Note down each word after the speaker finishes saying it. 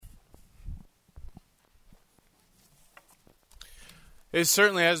It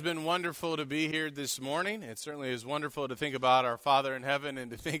certainly has been wonderful to be here this morning. It certainly is wonderful to think about our Father in heaven and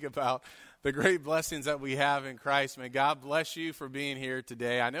to think about the great blessings that we have in Christ. May God bless you for being here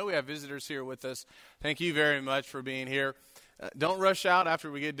today. I know we have visitors here with us. Thank you very much for being here. Don't rush out after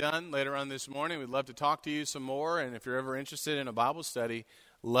we get done later on this morning. We'd love to talk to you some more. And if you're ever interested in a Bible study,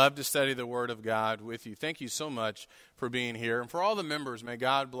 love to study the Word of God with you. Thank you so much for being here. And for all the members, may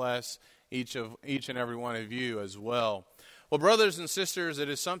God bless each and every one of you as well. Well, brothers and sisters, it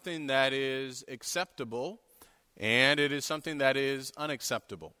is something that is acceptable, and it is something that is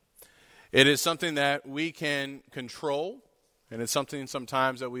unacceptable. It is something that we can control, and it's something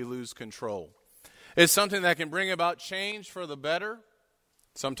sometimes that we lose control. It's something that can bring about change for the better.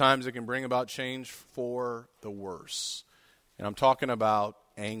 Sometimes it can bring about change for the worse. And I'm talking about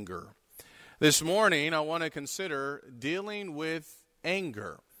anger. This morning, I want to consider dealing with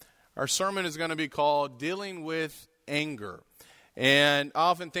anger. Our sermon is going to be called Dealing with Anger. And I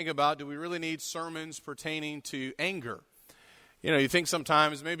often think about, do we really need sermons pertaining to anger? You know, you think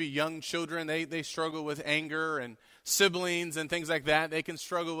sometimes maybe young children, they struggle with anger, and siblings and things like that, they can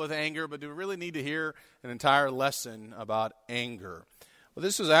struggle with anger, but do we really need to hear an entire lesson about anger? Well,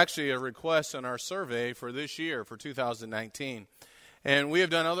 this was actually a request on our survey for this year, for 2019. And we have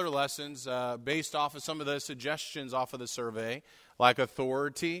done other lessons based off of some of the suggestions off of the survey, like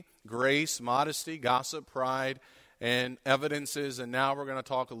authority, grace, modesty, gossip, pride, and evidences. And now we're going to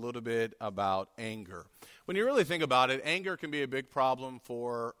talk a little bit about anger. When you really think about it, anger can be a big problem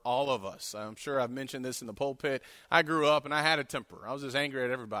for all of us. I'm sure I've mentioned this in the pulpit. I grew up and I had a temper. I was just angry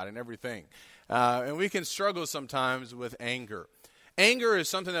at everybody and everything. And we can struggle sometimes with anger. Anger is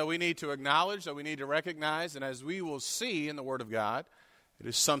something that we need to acknowledge, that we need to recognize, and as we will see in the Word of God, it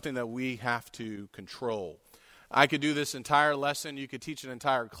is something that we have to control. I could do this entire lesson. You could teach an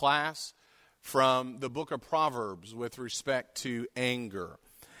entire class from the book of Proverbs with respect to anger.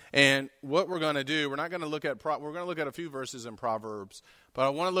 And what we're going to do, we're going to look at a few verses in Proverbs, but I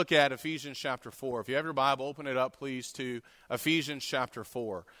want to look at Ephesians chapter 4. If you have your Bible, open it up, please, to Ephesians chapter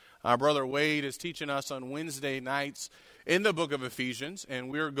 4. Our brother Wade is teaching us on Wednesday nights in the book of Ephesians,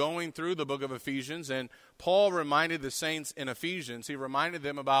 and we're going through the book of Ephesians, and Paul reminded the saints in Ephesians, he reminded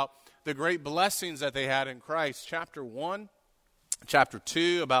them about the great blessings that they had in Christ. Chapter 1, chapter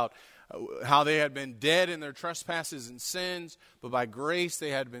 2, about how they had been dead in their trespasses and sins, but by grace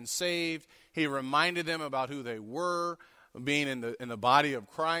they had been saved. He reminded them about who they were, being in the body of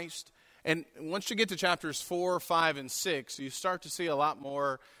Christ. And once you get to chapters 4, 5, and 6, you start to see a lot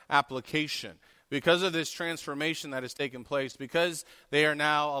more application. Because of this transformation that has taken place, because they are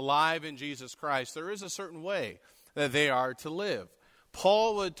now alive in Jesus Christ, there is a certain way that they are to live.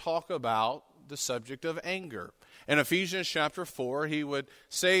 Paul would talk about the subject of anger. In Ephesians chapter 4, he would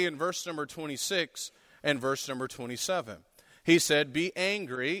say in verse number 26 and verse number 27, he said, "Be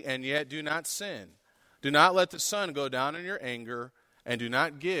angry and yet do not sin. Do not let the sun go down in your anger, and do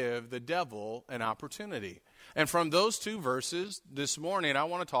not give the devil an opportunity." And from those two verses this morning, I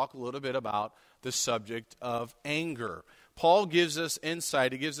want to talk a little bit about the subject of anger. Paul gives us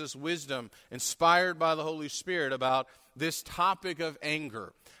insight, he gives us wisdom, inspired by the Holy Spirit about this topic of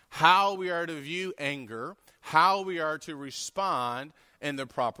anger, how we are to view anger, how we are to respond in the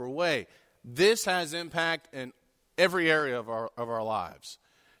proper way. This has impact in every area of our lives.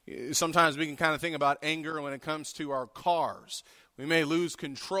 Sometimes we can kind of think about anger when it comes to our cars. We may lose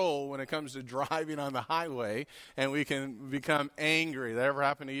control when it comes to driving on the highway, and we can become angry. That ever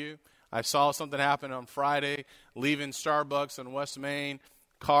happened to you? I saw something happen on Friday, leaving Starbucks in West Main.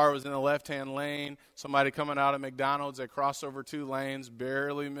 Car was in the left-hand lane. Somebody coming out of McDonald's, they crossed over 2 lanes,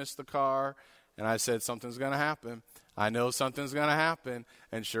 barely missed the car. And I said, something's going to happen. I know something's going to happen.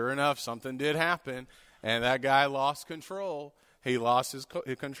 And sure enough, something did happen. And that guy lost control. He lost his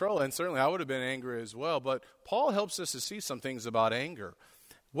control. And certainly I would have been angry as well. But Paul helps us to see some things about anger.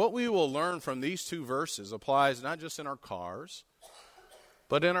 What we will learn from these 2 verses applies not just in our cars,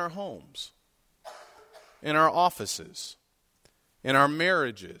 but in our homes, in our offices, in our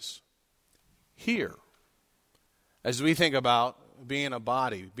marriages, here. As we think about being a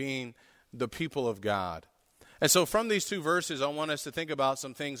body, being the people of God. And so from these 2 verses, I want us to think about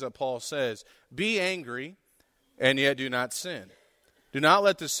some things that Paul says. Be angry, and yet do not sin. Do not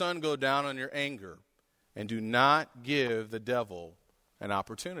let the sun go down on your anger, and do not give the devil an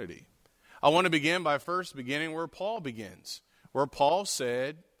opportunity. I want to begin by first beginning where Paul begins, where Paul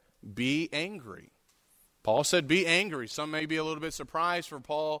said, be angry. Paul said, be angry. Some may be a little bit surprised for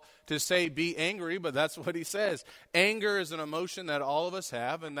Paul to say be angry, but that's what he says. Anger is an emotion that all of us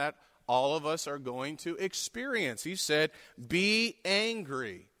have and that all of us are going to experience. He said, be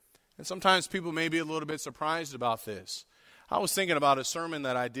angry. And sometimes people may be a little bit surprised about this. I was thinking about a sermon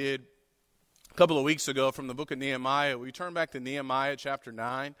that I did a couple of weeks ago from the book of Nehemiah. We turn back to Nehemiah chapter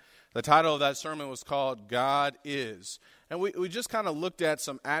 9. The title of that sermon was called God Is. And we just kind of looked at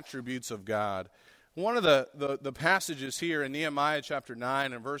some attributes of God. One of the passages here in Nehemiah chapter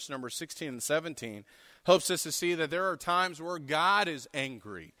 9 and verse number 16 and 17 helps us to see that there are times where God is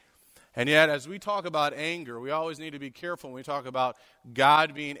angry. And yet, as we talk about anger, we always need to be careful when we talk about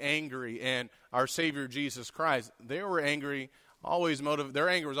God being angry and our Savior Jesus Christ. They were angry, their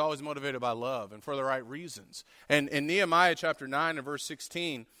anger was always motivated by love and for the right reasons. And in Nehemiah chapter 9 and verse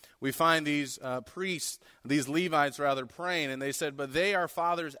 16, we find these priests, these Levites rather, praying, and they said, "But they, our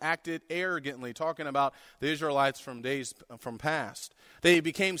fathers, acted arrogantly," talking about the Israelites from days from past. "They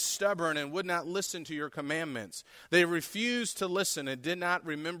became stubborn and would not listen to your commandments. They refused to listen and did not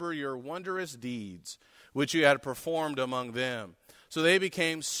remember your wondrous deeds, which you had performed among them. So they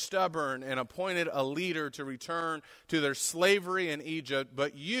became stubborn and appointed a leader to return to their slavery in Egypt.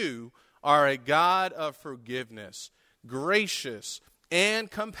 But you are a God of forgiveness, gracious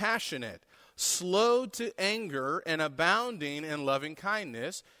and compassionate, slow to anger and abounding in loving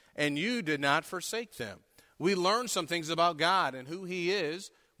kindness, and you did not forsake them." We learn some things about God and who He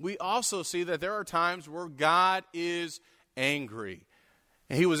is. We also see that there are times where God is angry.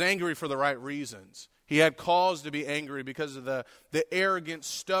 And He was angry for the right reasons. He had cause to be angry because of the arrogant,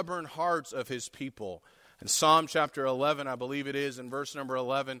 stubborn hearts of His people. In Psalm chapter 11, I believe it is, in verse number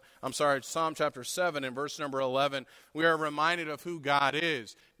 11, Psalm chapter 7 in verse number 11, we are reminded of who God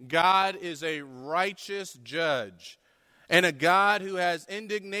is. God is a righteous judge and a God who has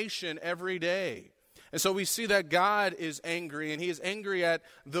indignation every day. And so we see that God is angry, and He is angry at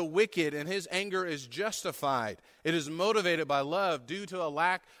the wicked, and His anger is justified. It is motivated by love due to a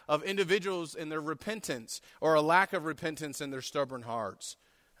lack of individuals in their repentance, or a lack of repentance in their stubborn hearts.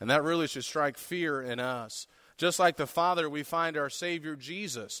 And that really should strike fear in us. Just like the Father, we find our Savior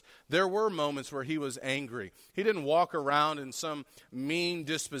Jesus. There were moments where He was angry. He didn't walk around in some mean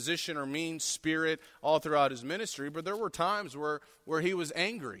disposition or mean spirit all throughout His ministry, but there were times where He was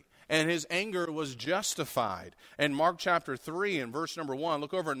angry. And His anger was justified. In Mark chapter 3 and verse number 1,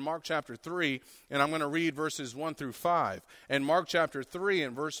 look over in Mark chapter 3, and I'm going to read verses 1 through 5. In Mark chapter 3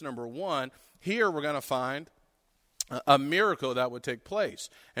 and verse number 1, here we're going to find a miracle that would take place.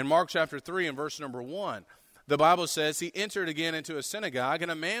 In Mark chapter 3 and verse number 1, the Bible says, "He entered again into a synagogue,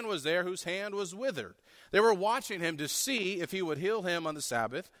 and a man was there whose hand was withered. They were watching him to see if he would heal him on the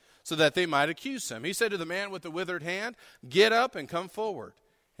Sabbath, so that they might accuse him. He said to the man with the withered hand, 'Get up and come forward.'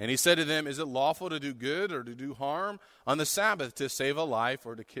 And he said to them, 'Is it lawful to do good or to do harm on the Sabbath, to save a life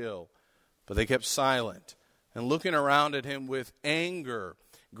or to kill?' But they kept silent and looking around at him with anger,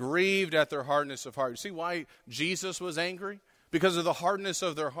 grieved at their hardness of heart." You see why Jesus was angry? Because of the hardness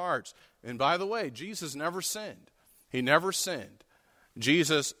of their hearts. And by the way, Jesus never sinned. He never sinned.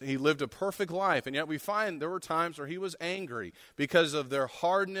 Jesus, He lived a perfect life, and yet we find there were times where He was angry because of their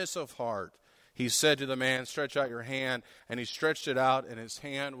hardness of heart. He said to the man, "Stretch out your hand," and he stretched it out, and his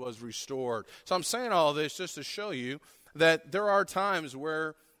hand was restored. So I'm saying all this just to show you that there are times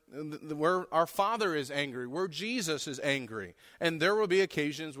where our Father is angry, where Jesus is angry. And there will be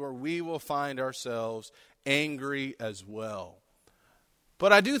occasions where we will find ourselves angry as well.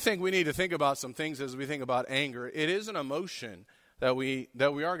 But I do think we need to think about some things as we think about anger. It is an emotion that we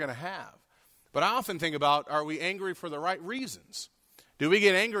are going to have. But I often think about, are we angry for the right reasons? Do we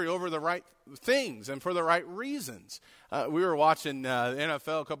get angry over the right things and for the right reasons? We were watching the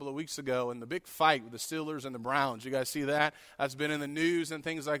NFL a couple of weeks ago, and the big fight with the Steelers and the Browns. You guys see that? That's been in the news and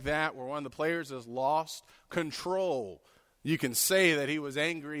things like that, where one of the players has lost control. You can say that he was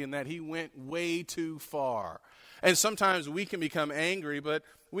angry and that he went way too far. And sometimes we can become angry, but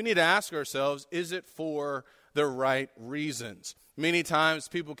we need to ask ourselves, is it for the right reasons? Many times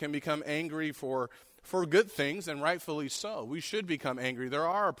people can become angry for good things, and rightfully so. We should become angry. There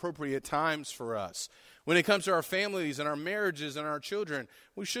are appropriate times for us. When it comes to our families and our marriages and our children,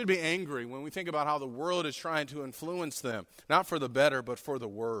 we should be angry when we think about how the world is trying to influence them, not for the better, but for the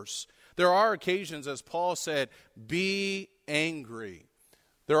worse. There are occasions, as Paul said, be angry.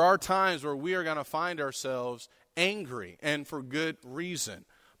 There are times where we are going to find ourselves angry, and for good reason.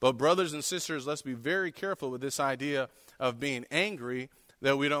 But brothers and sisters, let's be very careful with this idea of being angry,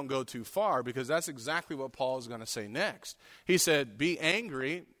 that we don't go too far, because that's exactly what Paul is going to say next. He said, be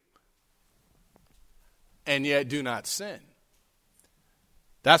angry, and yet do not sin.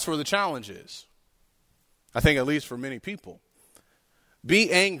 That's where the challenge is. I think at least for many people.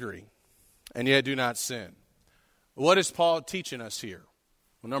 Be angry, and yet do not sin. What is Paul teaching us here?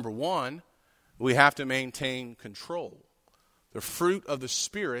 Well, number one, we have to maintain control. The fruit of the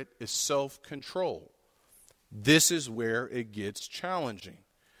Spirit is self-control. This is where it gets challenging.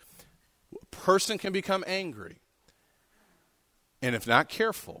 A person can become angry, and if not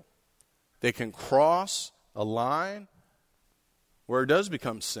careful, they can cross a line where it does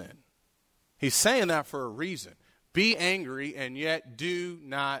become sin. He's saying that for a reason. Be angry and yet do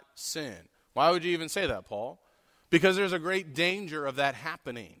not sin. Why would you even say that, Paul? Because there's a great danger of that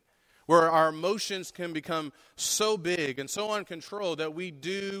happening, where our emotions can become so big and so uncontrolled that we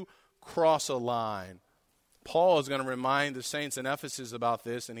do cross a line. Paul is going to remind the saints in Ephesus about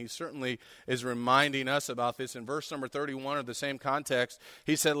this, and he certainly is reminding us about this. In verse number 31 of the same context,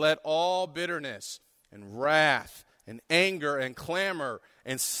 he said, "Let all bitterness and wrath and anger and clamor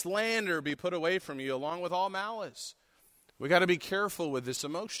and slander be put away from you, along with all malice." We got to be careful with this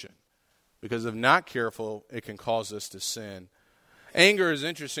emotion, because if not careful, it can cause us to sin. Anger is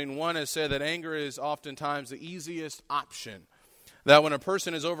interesting. One has said that anger is oftentimes the easiest option. That when a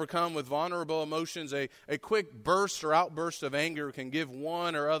person is overcome with vulnerable emotions, a quick burst or outburst of anger can give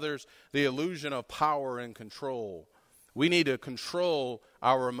one or others the illusion of power and control. We need to control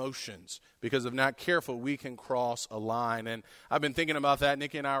our emotions, because if not careful, we can cross a line. And I've been thinking about that.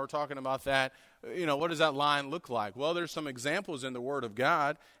 Nikki and I were talking about that. You know, what does that line look like? Well, there's some examples in the Word of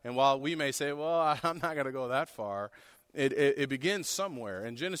God. And while we may say, well, I'm not going to go that far, it begins somewhere.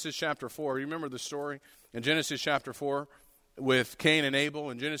 In Genesis chapter 4, you remember the story? In Genesis chapter 4, with Cain and Abel,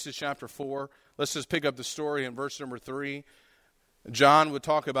 in Genesis chapter 4. Let's just pick up the story in verse number 3. John would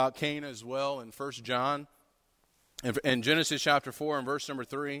talk about Cain as well in 1 John. In Genesis chapter 4 and verse number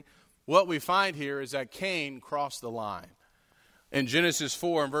 3, what we find here is that Cain crossed the line. In Genesis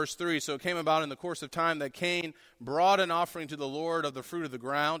 4 and verse 3, "So it came about in the course of time that Cain brought an offering to the Lord of the fruit of the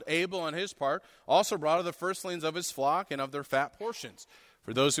ground. Abel on his part also brought of the firstlings of his flock and of their fat portions."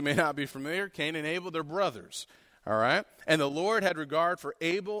 For those who may not be familiar, Cain and Abel, they're brothers. All right? "And the Lord had regard for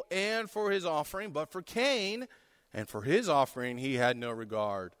Abel and for his offering, but for Cain and for his offering he had no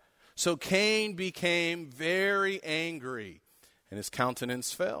regard. So Cain became very angry, and his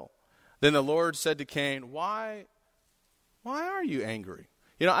countenance fell. Then the Lord said to Cain, Why are you angry?"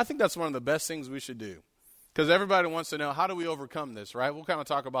 You know, I think that's one of the best things we should do, because everybody wants to know, how do we overcome this, right? We'll kind of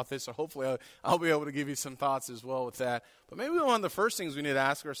talk about this, so hopefully I'll be able to give you some thoughts as well with that. But maybe one of the first things we need to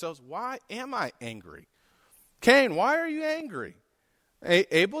ask ourselves, why am I angry? Cain, why are you angry?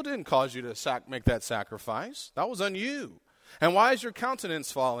 Abel didn't cause you to make that sacrifice. That was on you. And why is your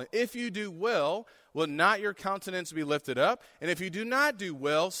countenance falling? If you do well, will not your countenance be lifted up? And if you do not do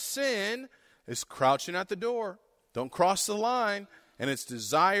well, sin is crouching at the door. Don't cross the line. And its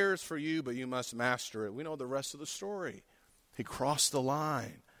desires for you, but you must master it. We know the rest of the story. He crossed the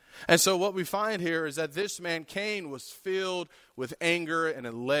line. And so what we find here is that this man, Cain, was filled with anger, and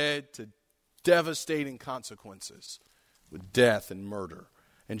it led to devastating consequences with death and murder.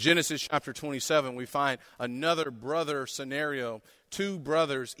 In Genesis chapter 27, we find another brother scenario. Two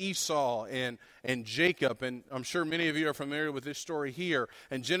brothers, Esau and Jacob. And I'm sure many of you are familiar with this story here.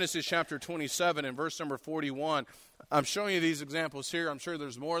 In Genesis chapter 27 and verse number 41, I'm showing you these examples here. I'm sure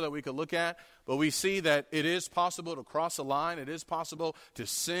there's more that we could look at. But we see that it is possible to cross a line. It is possible to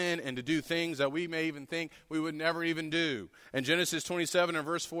sin and to do things that we may even think we would never even do. In Genesis 27 and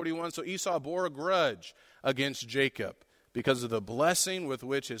verse 41, "So Esau bore a grudge against Jacob, because of the blessing with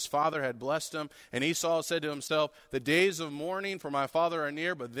which his father had blessed him. And Esau said to himself, the days of mourning for my father are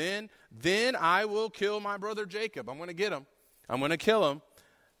near, but then I will kill my brother Jacob." I'm going to get him. I'm going to kill him.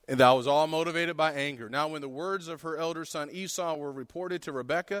 And that was all motivated by anger. Now when the words of her elder son Esau were reported to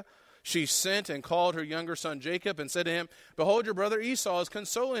Rebekah, she sent and called her younger son Jacob and said to him, "Behold, your brother Esau is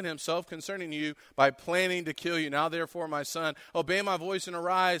consoling himself concerning you by planning to kill you. Now therefore, my son, obey my voice and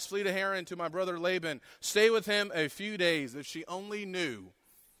arise, flee to Haran to my brother Laban. Stay with him a few days." If she only knew.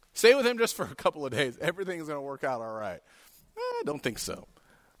 Stay with him just for a couple of days. Everything's going to work out all right. I don't think so.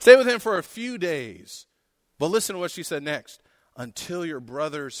 Stay with him for a few days. But listen to what she said next. "Until your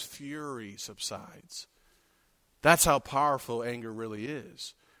brother's fury subsides." That's how powerful anger really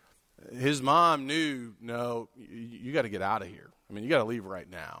is. His mom knew, no, you got to get out of here. I mean, you got to leave right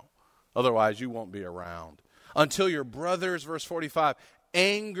now. Otherwise, you won't be around. "Until your brother's," verse 45,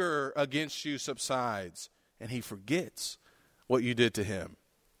 "anger against you subsides, and he forgets what you did to him."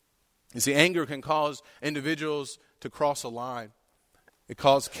 You see, anger can cause individuals to cross a line. It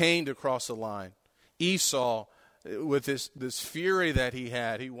caused Cain to cross a line. Esau, with this fury that he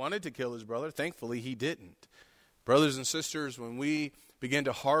had, he wanted to kill his brother. Thankfully, he didn't. Brothers and sisters, when we begin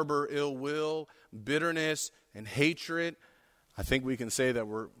to harbor ill will, bitterness, and hatred, I think we can say that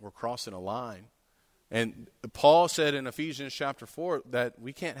we're crossing a line. And Paul said in Ephesians chapter 4 that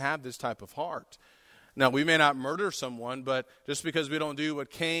we can't have this type of heart. Now, we may not murder someone, but just because we don't do what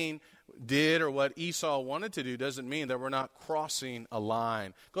Cain did or what Esau wanted to do doesn't mean that we're not crossing a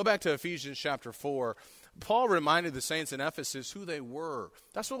line. Go back to Ephesians chapter 4. Paul reminded the saints in Ephesus who they were.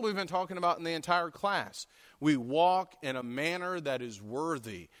 That's what we've been talking about in the entire class. We walk in a manner that is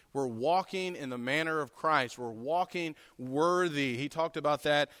worthy. We're walking in the manner of Christ. We're walking worthy. He talked about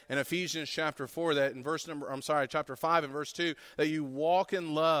that in Ephesians chapter 4, that in chapter 5 and verse 2, that you walk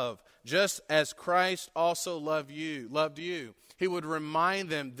in love, just as Christ also loved you. He would remind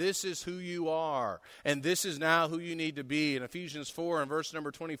them, this is who you are, and this is now who you need to be. In Ephesians 4 and verse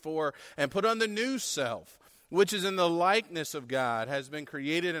number 24, and put on the new self, which is in the likeness of God, has been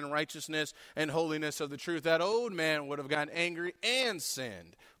created in righteousness and holiness of the truth. That old man would have gotten angry and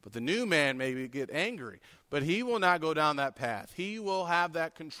sinned, but the new man may get angry. But he will not go down that path. He will have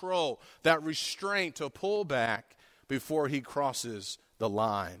that control, that restraint to pull back before he crosses the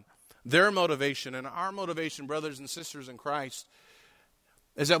line. Their motivation and our motivation, brothers and sisters in Christ,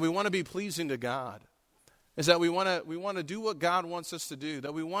 is that we want to be pleasing to God, is that we want to do what God wants us to do,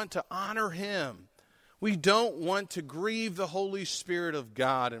 that we want to honor him. We don't want to grieve the Holy Spirit of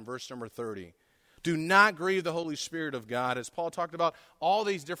God in verse number 30. Do not grieve the Holy Spirit of God, as Paul talked about all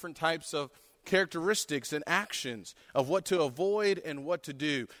these different types of characteristics and actions of what to avoid and what to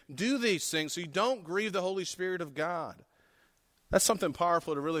do. Do these things so you don't grieve the Holy Spirit of God. That's something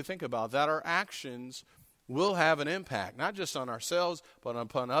powerful to really think about, that our actions will have an impact, not just on ourselves, but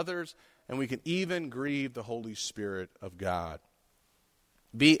upon others, and we can even grieve the Holy Spirit of God.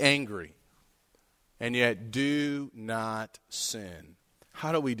 Be angry, and yet do not sin.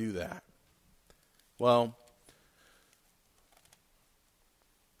 How do we do that? Well,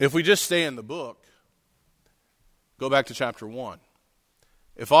 if we just stay in the book, go back to chapter 1.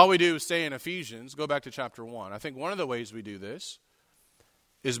 If all we do is stay in Ephesians, go back to chapter 1. I think one of the ways we do this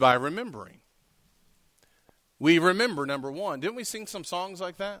is by remembering. We remember, number one. Didn't we sing some songs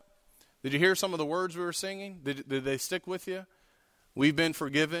like that? Did you hear some of the words we were singing? Did they stick with you? We've been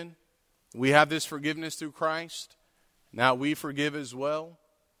forgiven. We have this forgiveness through Christ. Now we forgive as well.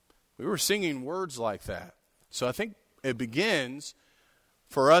 We were singing words like that. So I think it begins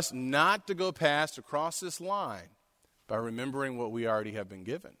for us not to go past across this line by remembering what we already have been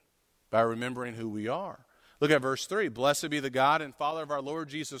given, by remembering who we are. Look at verse 3. Blessed be the God and Father of our Lord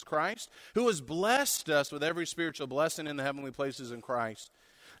Jesus Christ, who has blessed us with every spiritual blessing in the heavenly places in Christ,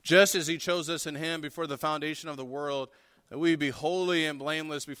 just as he chose us in him before the foundation of the world, that we be holy and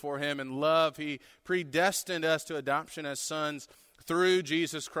blameless before him. In love, he predestined us to adoption as sons through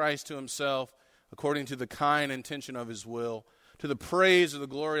Jesus Christ to himself, according to the kind intention of his will, to the praise of the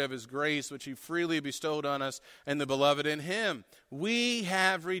glory of his grace, which he freely bestowed on us and the beloved. In him we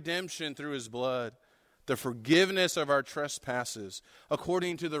have redemption through his blood, the forgiveness of our trespasses,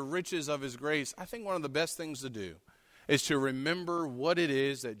 according to the riches of his grace. I think one of the best things to do is to remember what it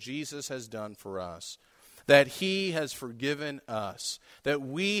is that Jesus has done for us, that he has forgiven us, that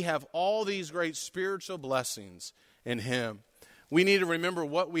we have all these great spiritual blessings in him. We need to remember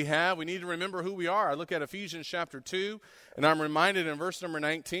what we have. We need to remember who we are. I look at Ephesians chapter 2, and I'm reminded in verse number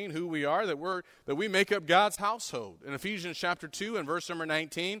 19 who we are, that we make up God's household. In Ephesians chapter 2 and verse number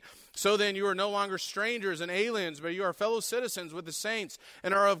 19, so then you are no longer strangers and aliens, but you are fellow citizens with the saints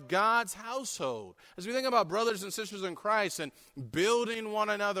and are of God's household. As we think about brothers and sisters in Christ and building one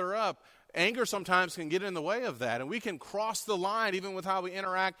another up, anger sometimes can get in the way of that, and we can cross the line even with how we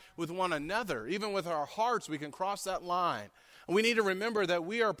interact with one another. Even with our hearts, we can cross that line. We need to remember that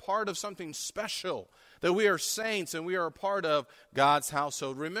we are part of something special, that we are saints and we are a part of God's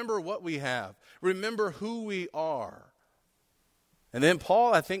household. Remember what we have. Remember who we are. And then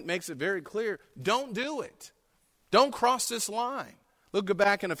Paul, I think, makes it very clear, don't do it. Don't cross this line. Look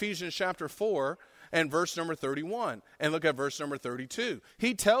back in Ephesians chapter 4 and verse number 31, and look at verse number 32.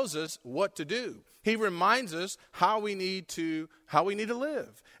 He tells us what to do. He reminds us how we need to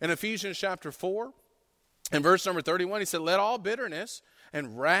live. In Ephesians chapter 4, in verse number 31, he said, let all bitterness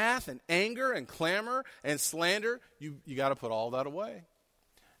and wrath and anger and clamor and slander, you got to put all that away.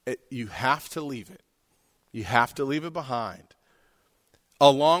 You have to leave it. You have to leave it behind,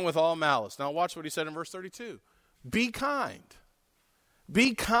 along with all malice. Now watch what he said in verse 32. Be kind.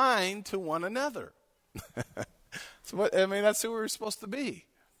 Be kind to one another. That's who we're supposed to be.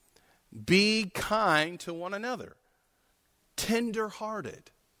 Be kind to one another.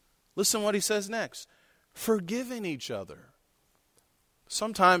 Tender-hearted. Listen what he says next. Forgiving each other.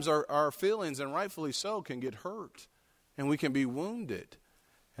 Sometimes our feelings, and rightfully so, can get hurt and we can be wounded.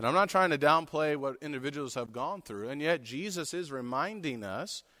 And I'm not trying to downplay what individuals have gone through, and yet Jesus is reminding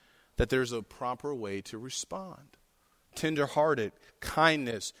us that there's a proper way to respond. Tender-hearted,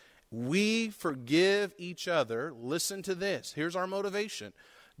 kindness, we forgive each other. Listen to this. Here's our motivation.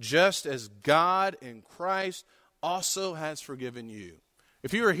 Just as God in Christ also has forgiven you.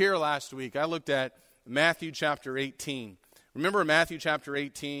 If you were here last week, I looked at Matthew chapter 18. Remember Matthew chapter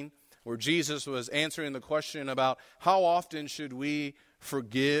 18, where Jesus was answering the question about how often should we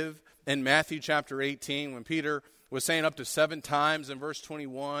forgive? In Matthew chapter 18, when Peter was saying up to 7 times in verse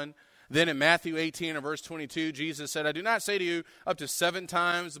 21. Then in Matthew 18 and verse 22, Jesus said, I do not say to you up to 7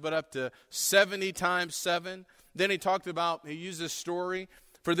 times, but up to 70 times 7. Then he used this story.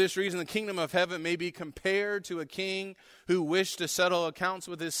 For this reason, the kingdom of heaven may be compared to a king who wished to settle accounts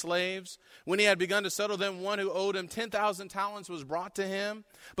with his slaves. When he had begun to settle them, one who owed him 10,000 talents was brought to him.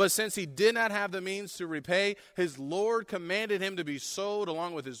 But since he did not have the means to repay, his Lord commanded him to be sold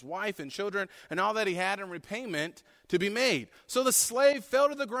along with his wife and children and all that he had in repayment to be made. So the slave fell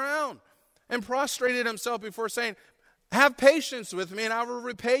to the ground and prostrated himself before saying, have patience with me and I will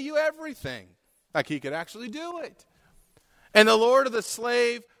repay you everything. Like he could actually do it. And the Lord of the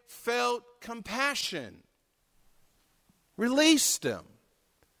slave felt compassion, released him,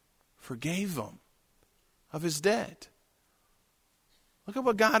 forgave him of his debt. Look at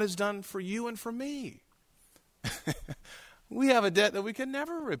what God has done for you and for me. We have a debt that we can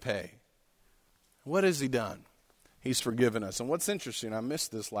never repay. What has he done? He's forgiven us. And what's interesting, I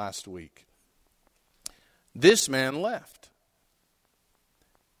missed this last week. This man left.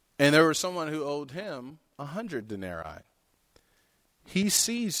 And there was someone who owed him 100 denarii. He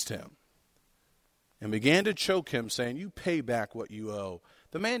seized him and began to choke him, saying, you pay back what you owe.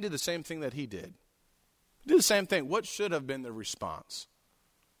 The man did the same thing that he did. He did the same thing. What should have been the response?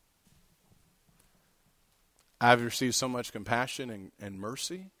 I've received so much compassion and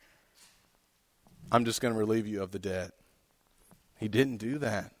mercy. I'm just going to relieve you of the debt. He didn't do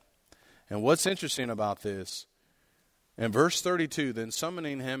that. And what's interesting about this, in verse 32, then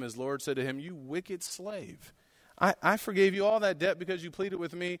summoning him, his Lord said to him, you wicked slave, I forgave you all that debt because you pleaded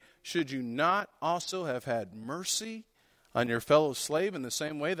with me. Should you not also have had mercy on your fellow slave in the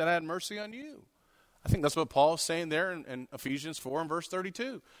same way that I had mercy on you? I think that's what Paul's saying there in Ephesians 4 and verse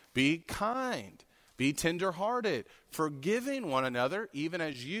 32. Be kind, be tenderhearted, forgiving one another even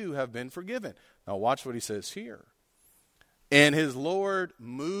as you have been forgiven. Now watch what he says here. And his Lord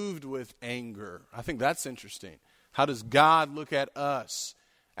moved with anger. I think that's interesting. How does God look at us?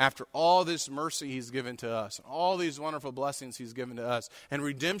 After all this mercy he's given to us, and all these wonderful blessings he's given to us, and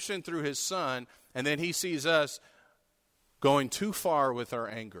redemption through his Son, and then he sees us going too far with our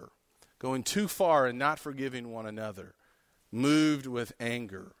anger, going too far and not forgiving one another, moved with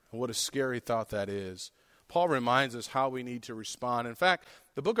anger. And what a scary thought that is. Paul reminds us how we need to respond. In fact,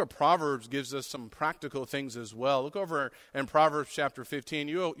 the book of Proverbs gives us some practical things as well. Look over in Proverbs chapter 15.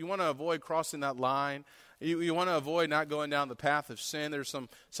 You want to avoid crossing that line. You want to avoid not going down the path of sin. There's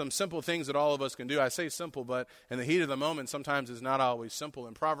some simple things that all of us can do. I say simple, but in the heat of the moment, sometimes it's not always simple.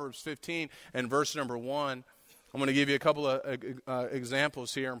 In Proverbs 15 and verse number 1, I'm going to give you a couple of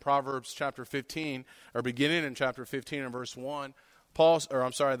examples here in Proverbs chapter 15, or beginning in chapter 15 and verse 1.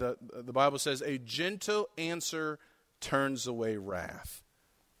 The Bible says, a gentle answer turns away wrath,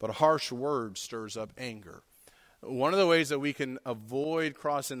 but a harsh word stirs up anger. One of the ways that we can avoid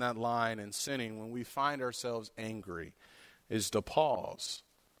crossing that line and sinning when we find ourselves angry is to pause,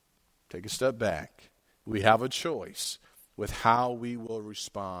 take a step back. We have a choice with how we will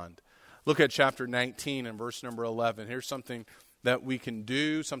respond. Look at chapter 19 and verse number 11. Here's something that we can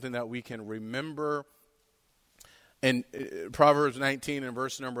do, something that we can remember. In Proverbs 19 and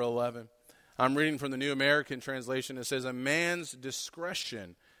verse number 11, I'm reading from the New American Translation. It says, a man's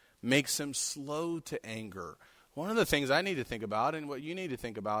discretion makes him slow to anger. One of the things I need to think about, and what you need to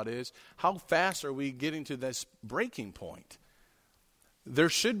think about, is how fast are we getting to this breaking point? There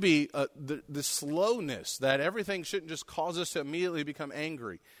should be the slowness that everything shouldn't just cause us to immediately become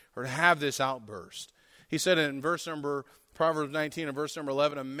angry or to have this outburst. He said in Proverbs 19 and verse number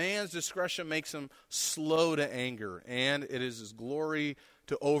 11, a man's discretion makes him slow to anger, and it is his glory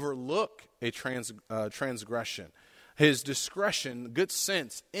to overlook a transgression. His discretion, good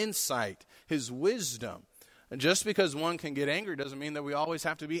sense, insight, his wisdom. And just because one can get angry doesn't mean that we always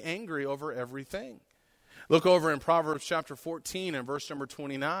have to be angry over everything. Look over in Proverbs chapter 14 and verse number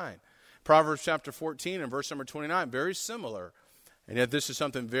 29. Proverbs chapter 14 and verse number 29, very similar. And yet this is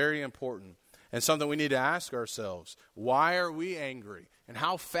something very important and something we need to ask ourselves. Why are we angry? And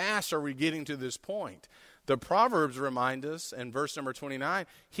how fast are we getting to this point? The Proverbs remind us in verse number 29,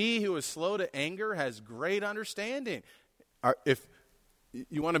 he who is slow to anger has great understanding. If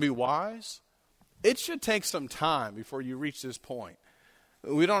you want to be wise, it should take some time before you reach this point.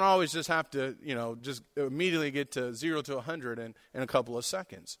 We don't always just have to, just immediately get to 0 to 100 in a couple of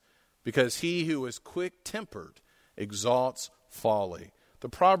seconds. because he who is quick-tempered exalts folly. The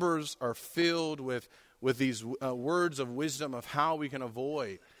Proverbs are filled with these words of wisdom of how we can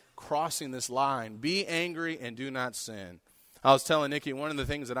avoid crossing this line. Be angry and do not sin. I was telling Nikki, one of the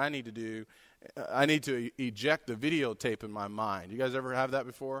things that I need to do, I need to eject the videotape in my mind. You guys ever have that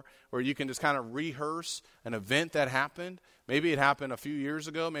before? Where you can just kind of rehearse an event that happened. Maybe it happened a few years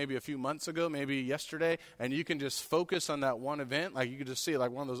ago, maybe a few months ago, maybe yesterday, and you can just focus on that one event. Like you can just see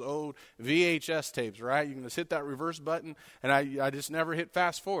like one of those old VHS tapes, right? You can just hit that reverse button, and I just never hit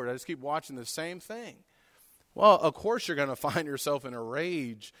fast forward. I just keep watching the same thing. Well, of course you're going to find yourself in a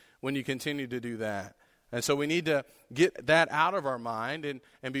rage when you continue to do that. And so we need to get that out of our mind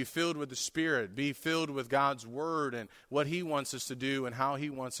and be filled with the Spirit, be filled with God's Word and what He wants us to do and how He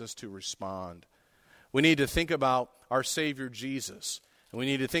wants us to respond. We need to think about our Savior Jesus, and we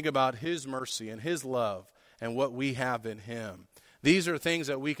need to think about His mercy and His love and what we have in Him. These are things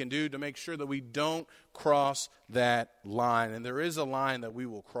that we can do to make sure that we don't cross that line. And there is a line that we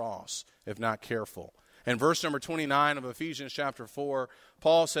will cross if not careful. In verse number 29 of Ephesians chapter 4,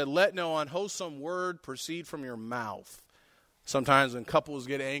 Paul said, "Let no unwholesome word proceed from your mouth." Sometimes when couples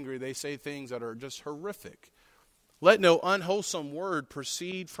get angry, they say things that are just horrific. "Let no unwholesome word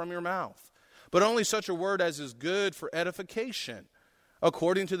proceed from your mouth, but only such a word as is good for edification,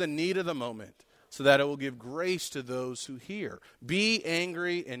 according to the need of the moment, so that it will give grace to those who hear. Be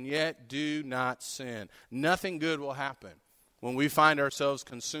angry and yet do not sin." Nothing good will happen when we find ourselves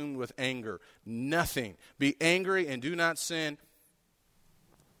consumed with anger. Nothing. Be angry and do not sin.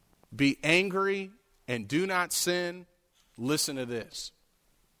 Be angry and do not sin. Listen to this.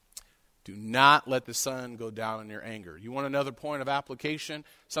 Do not let the sun go down in your anger. You want another point of application?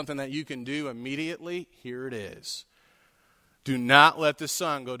 Something that you can do immediately? Here it is. Do not let the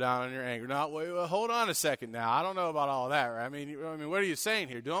sun go down in your anger. Now, wait, hold on a second now. I don't know about all that, right? I mean, what are you saying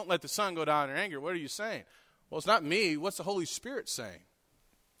here? Don't let the sun go down in your anger. What are you saying? Well, it's not me. What's the Holy Spirit saying?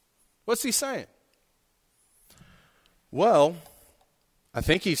 What's He saying? Well, I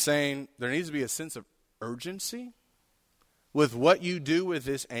think He's saying there needs to be a sense of urgency with what you do with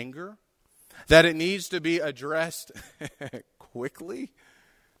this anger, that it needs to be addressed quickly.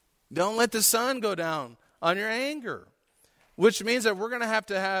 Don't let the sun go down on your anger, which means that we're going to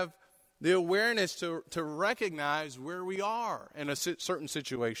have the awareness to recognize where we are in a certain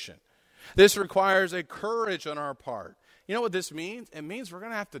situation. This requires a courage on our part. You know what this means? It means we're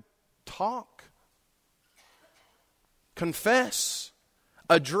going to have to talk, confess,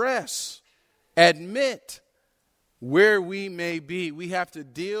 address, admit where we may be. We have to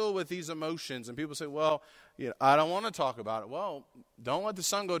deal with these emotions. And people say, well, I don't want to talk about it. Well, don't let the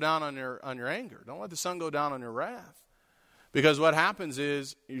sun go down on your anger. Don't let the sun go down on your wrath. Because what happens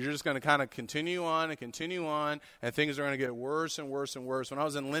is you're just going to kind of continue on, and things are going to get worse and worse and worse. When I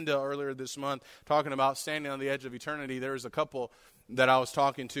was in Linda earlier this month talking about standing on the edge of eternity, there was a couple that I was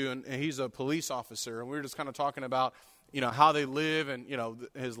talking to, and he's a police officer, and we were just kind of talking about, how they live, and,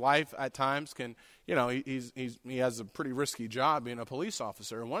 his life at times can, he has a pretty risky job being a police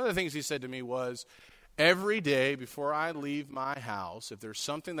officer. And one of the things he said to me was, every day before I leave my house, if there's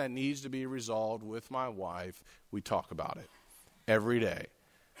something that needs to be resolved with my wife, we talk about it. Every day.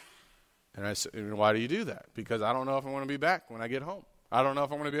 And I said, why do you do that? Because I don't know if I'm going to be back when I get home. I don't know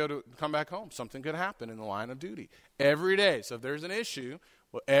if I'm going to be able to come back home. Something could happen in the line of duty. Every day. So if there's an issue,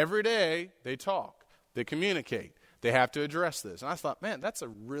 well, every day they talk. They communicate. They have to address this. And I thought, man, that's a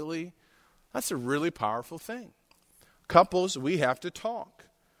really powerful thing. Couples, we have to talk.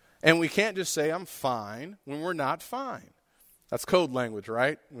 And we can't just say, I'm fine, when we're not fine. That's code language,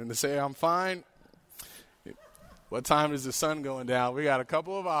 right? When they say, I'm fine, what time is the sun going down? We got a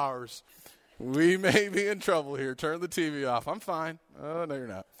couple of hours. We may be in trouble here. Turn the TV off. I'm fine. Oh, no, you're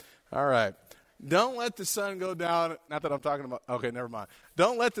not. All right. Don't let the sun go down. Not that I'm talking about. Okay, never mind.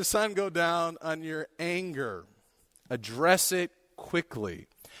 Don't let the sun go down on your anger. Address it quickly.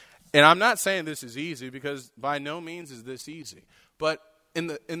 And I'm not saying this is easy, because by no means is this easy. But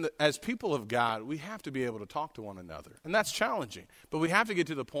as people of God, we have to be able to talk to one another. And that's challenging. But we have to get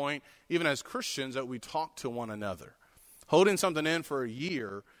to the point, even as Christians, that we talk to one another. Holding something in for a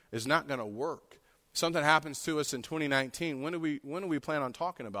year is not going to work. Something happens to us in 2019. When do we plan on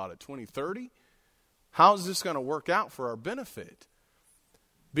talking about it? 2030? How is this going to work out for our benefit?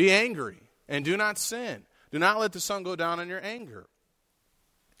 Be angry and do not sin. Do not let the sun go down on your anger.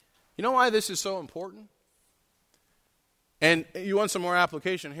 You know why this is so important? And you want some more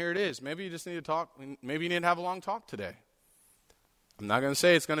application, here it is. Maybe you just need to talk. Maybe you need to have a long talk today. I'm not going to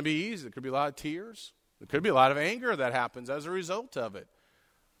say it's going to be easy. There could be a lot of tears. There could be a lot of anger that happens as a result of it.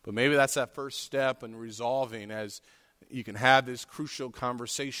 But maybe that's that first step in resolving as you can have this crucial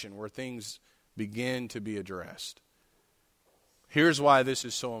conversation where things begin to be addressed. Here's why this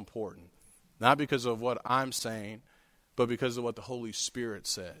is so important. Not because of what I'm saying, but because of what the Holy Spirit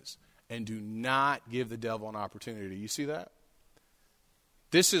says. And do not give the devil an opportunity. You see that?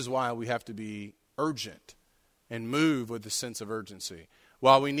 This is why we have to be urgent and move with a sense of urgency.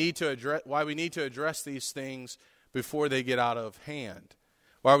 Why we need to address these things before they get out of hand.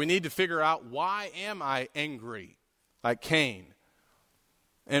 Why we need to figure out, why am I angry like Cain?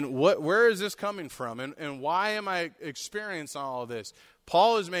 And where is this coming from? And why am I experiencing all of this?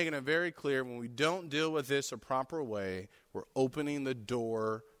 Paul is making it very clear, when we don't deal with this a proper way, we're opening the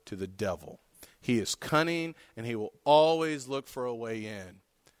door to the devil. He is cunning, and he will always look for a way in.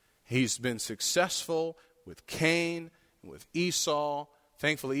 He's been successful with Cain, with Esau.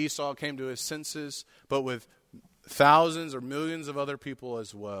 Thankfully, Esau came to his senses, but with thousands or millions of other people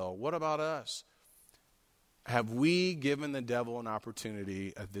as well. What about us? Have we given the devil an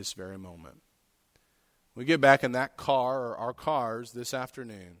opportunity at this very moment? We get back in that car or our cars this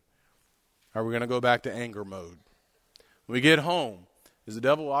afternoon. Are we going to go back to anger mode? When we get home, is the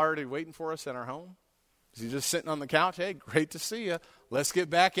devil already waiting for us in our home? Is he just sitting on the couch? Hey, great to see you. Let's get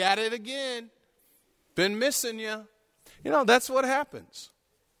back at it again. Been missing you. You know, that's what happens.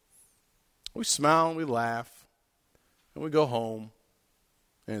 We smile and we laugh, and we go home,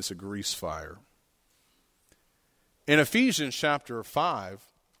 and it's a grease fire. In Ephesians chapter 5,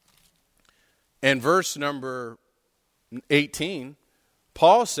 and verse number 18,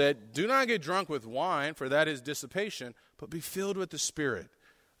 Paul said, "Do not get drunk with wine, for that is dissipation, but be filled with the Spirit."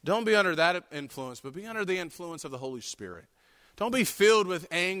 Don't be under that influence, but be under the influence of the Holy Spirit. Don't be filled with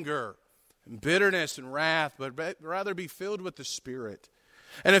anger and bitterness and wrath, but rather be filled with the Spirit.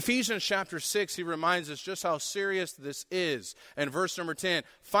 In Ephesians chapter 6, he reminds us just how serious this is. In verse number 10,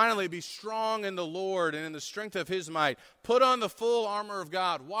 "Finally, be strong in the Lord and in the strength of his might. Put on the full armor of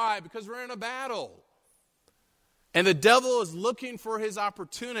God." Why? Because we're in a battle. And the devil is looking for his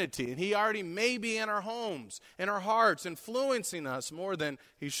opportunity. And he already may be in our homes, in our hearts, influencing us more than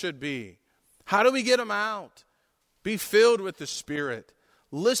he should be. How do we get him out? Be filled with the Spirit.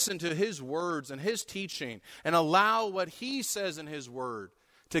 Listen to his words and his teaching, and allow what he says in his word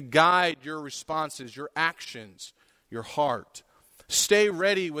to guide your responses, your actions, your heart. Stay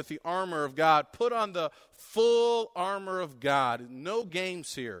ready with the armor of God. Put on the full armor of God. No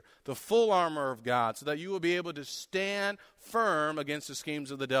games here. The full armor of God, so that you will be able to stand firm against the schemes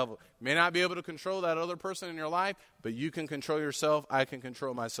of the devil. You may not be able to control that other person in your life, but you can control yourself. I can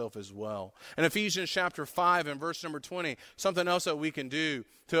control myself as well. In Ephesians chapter 5 and verse number 20, something else that we can do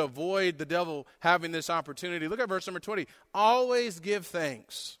to avoid the devil having this opportunity. Look at verse number 20. "Always give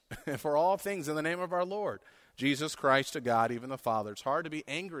thanks for all things in the name of our Lord Jesus Christ, to God, even the Father." It's hard to be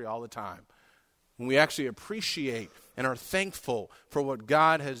angry all the time. When we actually appreciate and are thankful for what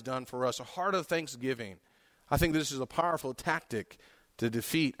God has done for us, a heart of thanksgiving, I think this is a powerful tactic to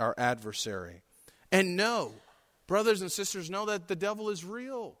defeat our adversary. And know, brothers and sisters, know that the devil is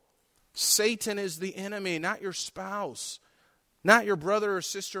real. Satan is the enemy, not your spouse, not your brother or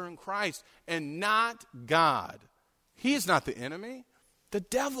sister in Christ, and not God. He is not the enemy. The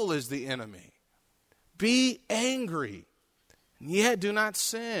devil is the enemy. Be angry, and yet do not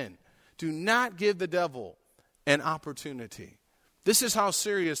sin. Do not give the devil an opportunity. This is how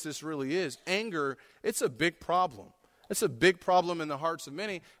serious this really is. Anger, it's a big problem. It's a big problem in the hearts of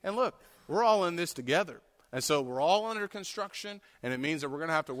many. And look, we're all in this together. And so we're all under construction, and it means that we're going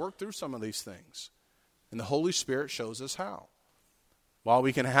to have to work through some of these things. And the Holy Spirit shows us how. While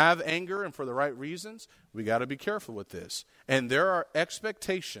we can have anger and for the right reasons, we got to be careful with this. And there are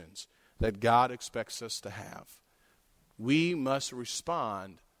expectations that God expects us to have. We must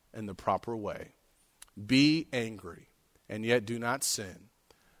respond in the proper way. Be angry, and yet do not sin.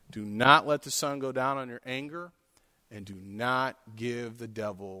 Do not let the sun go down on your anger, and do not give the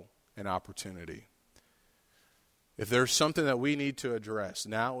devil an opportunity. If there's something that we need to address,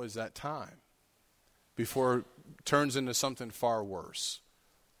 now is that time before it turns into something far worse.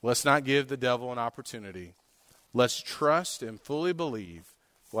 Let's not give the devil an opportunity. Let's trust and fully believe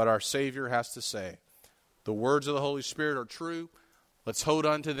what our Savior has to say. The words of the Holy Spirit are true. Let's hold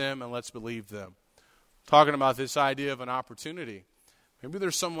on to them and let's believe them. Talking about this idea of an opportunity. Maybe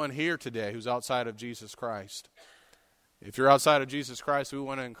there's someone here today who's outside of Jesus Christ. If you're outside of Jesus Christ, we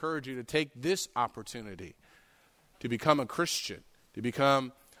want to encourage you to take this opportunity to become a Christian, to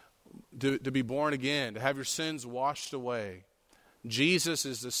be born again, to have your sins washed away. Jesus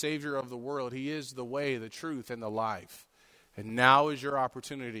is the Savior of the world. He is the way, the truth, and the life. And now is your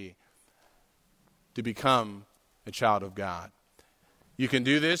opportunity to become a child of God. You can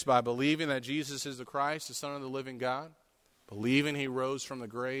do this by believing that Jesus is the Christ, the Son of the living God, believing he rose from the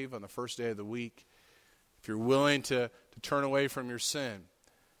grave on the first day of the week. If you're willing to turn away from your sin,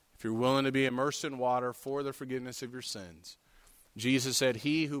 if you're willing to be immersed in water for the forgiveness of your sins, Jesus said,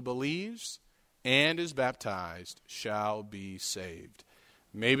 he who believes and is baptized shall be saved.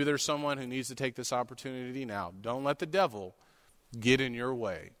 Maybe there's someone who needs to take this opportunity now. Don't let the devil get in your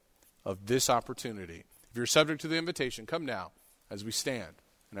way of this opportunity. If you're subject to the invitation, come now as we stand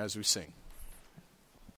and as we sing.